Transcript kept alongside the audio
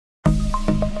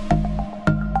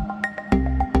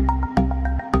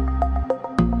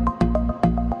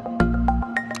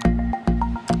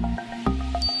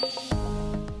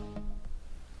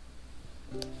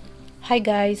Hi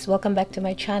guys, welcome back to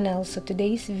my channel. So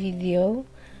today's video,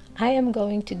 I am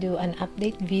going to do an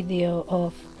update video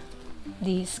of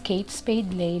this KATE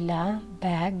SPADE LEILA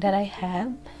bag that I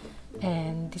have,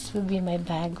 and this will be my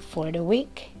bag for the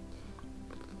week.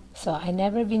 So I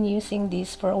never been using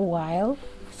this for a while,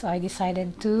 so I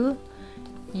decided to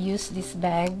use this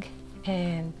bag,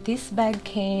 and this bag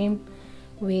came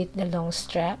with the long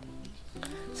strap.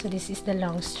 So this is the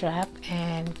long strap,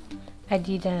 and I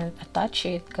didn't attach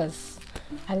it because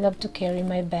I love to carry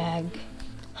my bag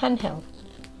handheld.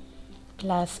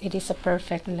 Plus, it is a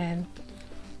perfect length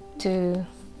to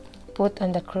put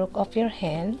on the crook of your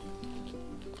hand.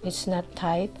 It's not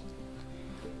tight.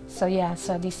 So yeah,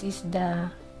 so this is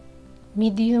the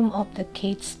medium of the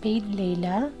KATE SPADE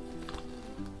LEILA.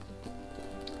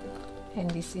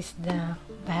 And this is the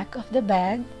back of the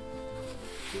bag.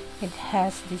 It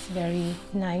has this very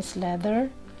nice leather,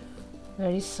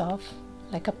 very soft,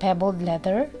 like a pebbled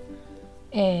leather,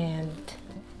 and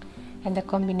the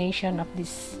combination of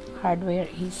this hardware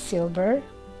is silver.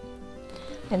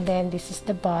 And then this is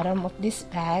the bottom of this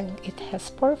bag. It has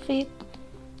 4 feet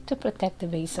to protect the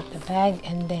base of the bag.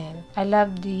 And then I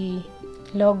love the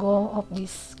logo of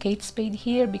this KATE SPADE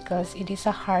here because it is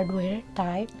a hardware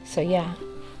type. So yeah,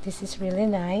 this is really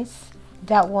nice.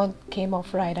 That one came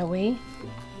off right away.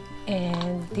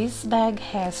 And this bag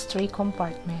has 3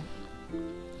 compartments.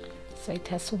 So it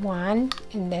has one,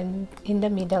 and then in the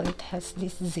middle it has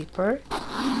this zipper,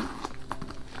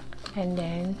 and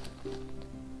then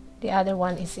the other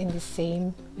one is in the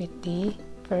same with the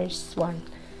first one.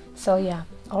 So yeah,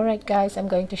 alright guys, I'm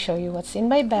going to show you what's in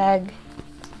my bag,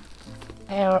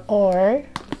 or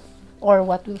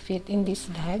what will fit in this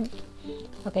bag.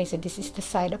 Okay, so this is the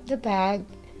side of the bag,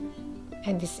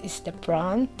 and this is the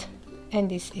front, and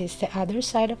this is the other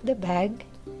side of the bag,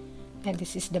 and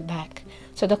this is the back.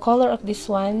 So the color of this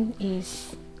one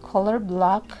is color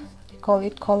black. They call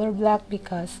it color black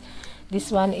because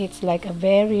this one is like a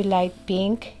very light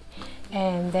pink,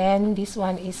 and then this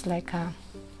one is like a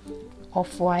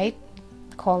off-white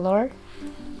color,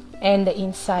 and the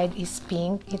inside is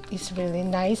pink. It is really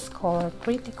nice color,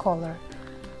 pretty color.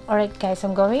 Alright guys,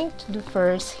 I'm going to do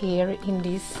first here in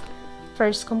this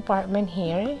first compartment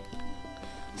here.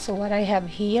 So what I have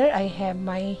here, I have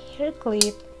my hair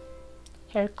clip,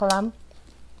 hair clamp,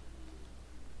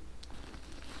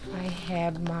 I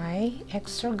have my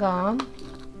extra gum,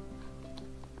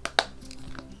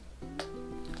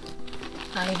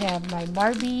 I have my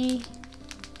Barbie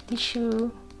tissue,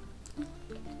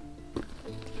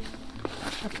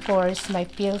 of course my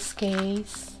pills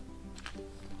case,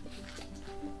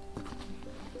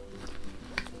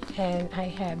 and I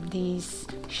have this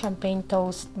champagne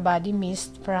toast body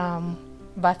mist from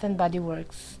Bath and Body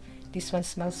Works. This one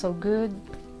smells so good.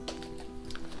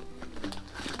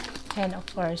 And of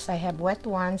course I have wet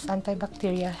ones,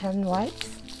 antibacterial hand wipes.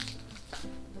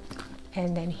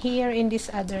 And then here in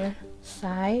this other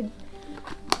side,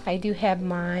 I do have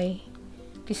my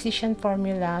Physician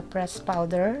Formula pressed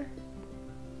powder.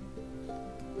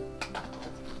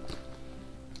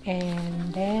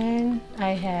 And then I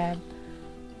have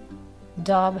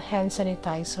Dove hand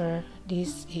sanitizer.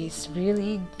 This is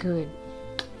really good.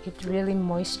 It really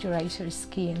moisturizes your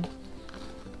skin.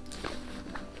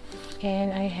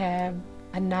 And I have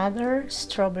another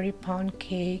strawberry pound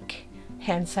cake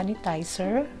hand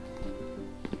sanitizer.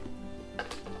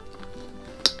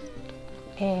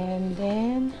 And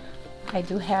then I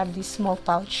do have this small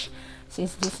pouch.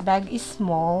 Since this bag is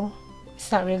small,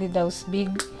 it's not really those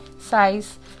big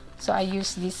size, so I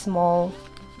use this small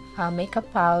makeup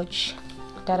pouch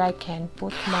that I can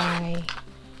put my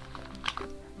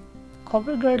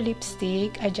CoverGirl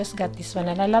lipstick. I just got this one,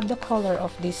 and I love the color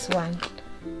of this one.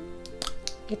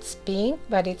 It's pink,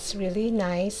 but it's really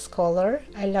nice color.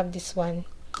 I love this one.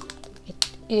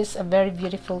 It is a very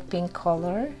beautiful pink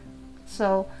color.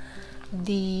 So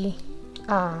the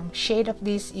shade of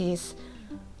this is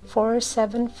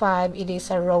 475. It is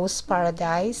a Rose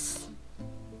Paradise.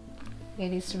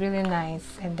 It is really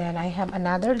nice. And then I have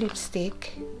another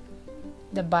lipstick,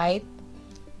 the Bite,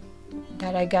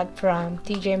 that I got from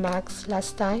TJ Maxx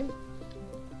last time.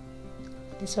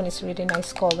 This one is really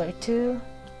nice color too.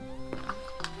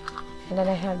 And then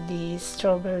I have these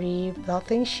strawberry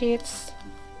blotting sheets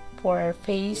for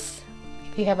face.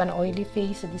 If you have an oily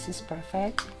face, so this is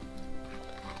perfect.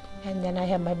 And then I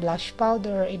have my blush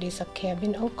powder. It is a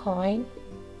Kevin O'Coin.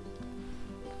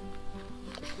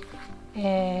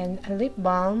 And a lip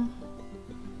balm.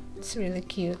 It's really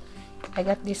cute. I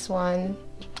got this one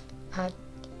at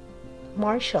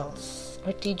Marshall's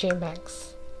or TJ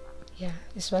Maxx. Yeah,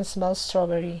 this one smells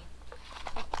strawberry.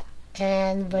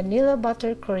 and vanilla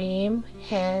buttercream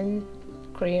hand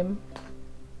cream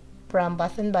from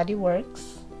Bath and Body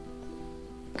Works.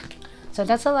 So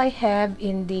that's all I have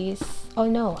in this. Oh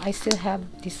no, I still have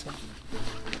this one.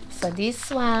 So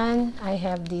this one, I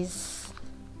have this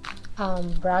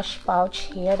brush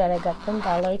pouch here that I got from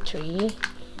Dollar Tree,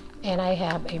 and I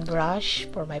have a brush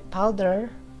for my powder,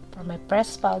 for my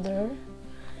pressed powder.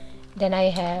 Then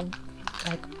I have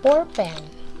like 4 pen,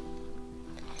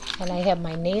 and I have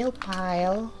my nail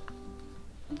file,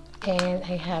 and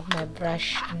I have my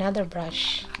brush, another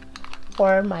brush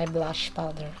for my blush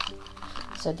powder.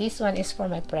 So this one is for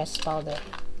my pressed powder.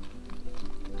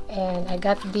 And I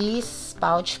got this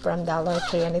pouch from Dollar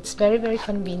Tree, and it's very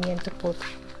convenient to put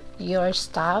your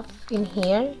stuff in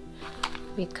here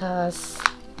because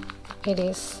it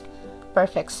is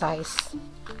perfect size.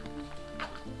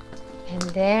 And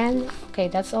then, okay,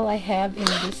 that's all I have in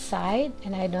this side,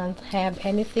 and I don't have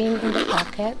anything in the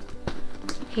pocket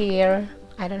here.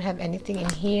 I don't have anything in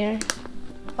here.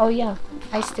 Oh yeah,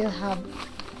 I still have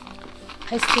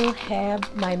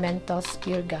my Mentos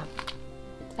Pure Gum.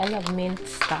 I love mint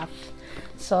stuff.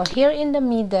 So here in the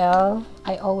middle,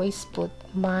 I always put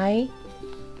my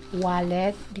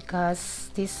wallet because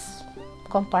this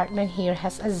compartment here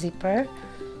has a zipper,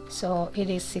 so it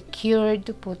is secured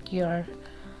to put your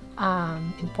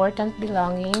important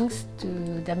belongings to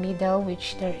the middle,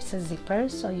 which there is a zipper,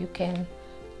 so you can,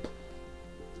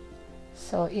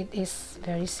 so it is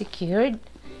very secured.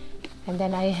 And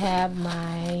then I have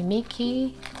my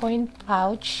Mickey coin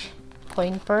pouch,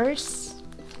 coin purse.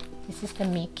 This is the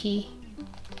Mickey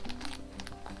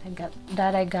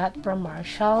I got from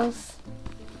Marshall's.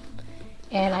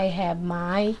 And I have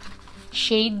my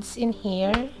shades in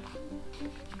here.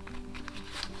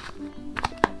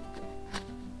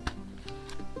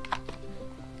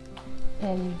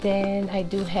 And then I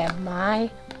do have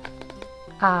my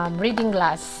reading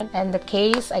glass, and the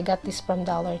case, I got this from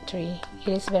Dollar Tree.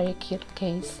 It is very cute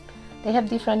case. They have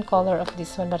different color of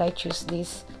this one, but I choose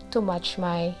this to match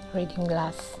my reading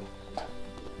glass.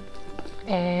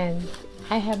 And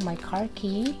I have my car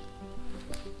key,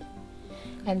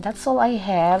 and that's all I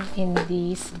have in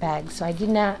this bag. So I did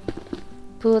not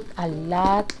put a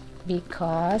lot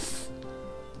because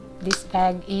this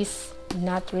bag is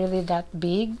not really that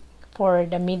big for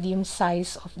the medium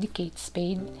size of the Kate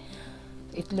Spade.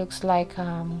 It looks like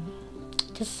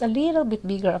just a little bit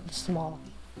bigger of the small.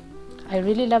 I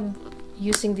really love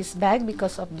using this bag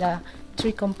because of the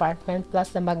 3 compartment,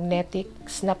 plus the magnetic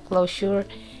snap closure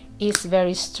is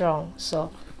very strong.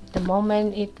 So the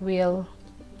moment it will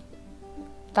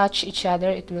touch each other,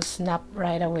 it will snap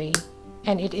right away,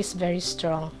 and it is very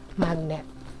strong magnet.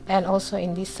 And also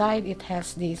in this side, it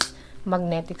has this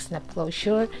magnetic snap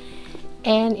closure,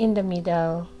 and in the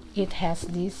middle it has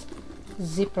this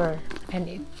zipper, and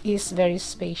it is very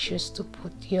spacious to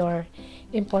put your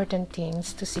important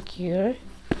things to secure.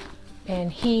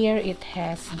 And here it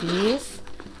has this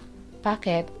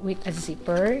pocket with a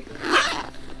zipper,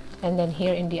 and then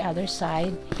here in the other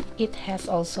side it has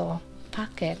also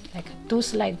pocket, like a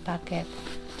 2-slide pocket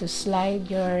to slide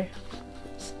your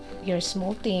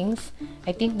small things.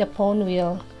 I think the phone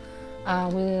will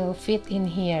fit in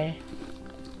here.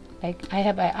 Like I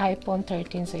have an iPhone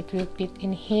 13, so it will fit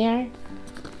in here.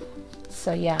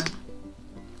 So yeah,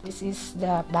 this is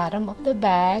the bottom of the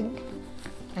bag,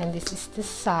 and this is the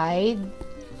side,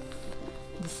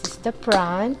 this is the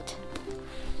front,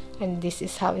 and this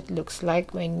is how it looks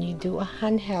like when you do a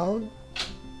handheld.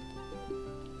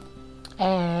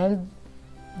 And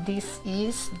this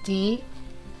is the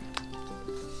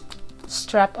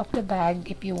strap of the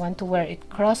bag if you want to wear it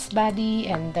crossbody,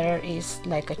 and there is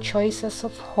like a choices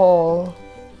of hole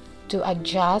to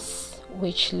adjust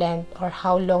which length or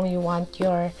how long you want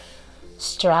your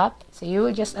strap. So you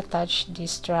will just attach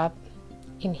this strap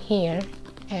in here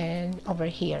and over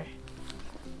here.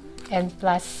 And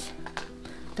plus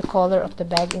the color of the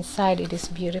bag inside, it is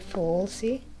beautiful.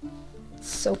 See,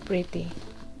 so pretty.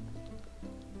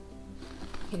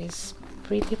 It is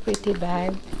pretty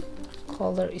bag.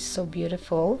 Color is so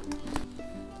beautiful.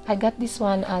 I got this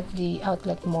one at the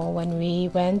outlet mall when we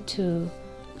went to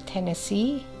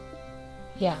Tennessee.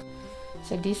 Yeah,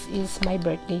 so this is my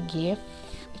birthday gift.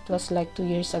 It was like 2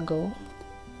 years ago.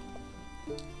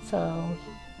 So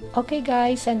okay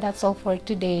guys, and that's all for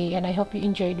today, and I hope you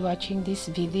enjoyed watching this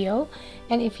video.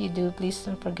 And if you do, please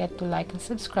don't forget to like and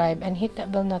subscribe and hit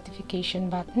that bell notification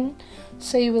button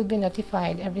so you will be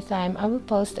notified every time I will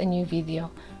post a new video.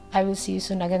 I will see you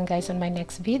soon again guys on my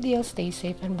next video. Stay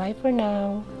safe and bye for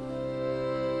now.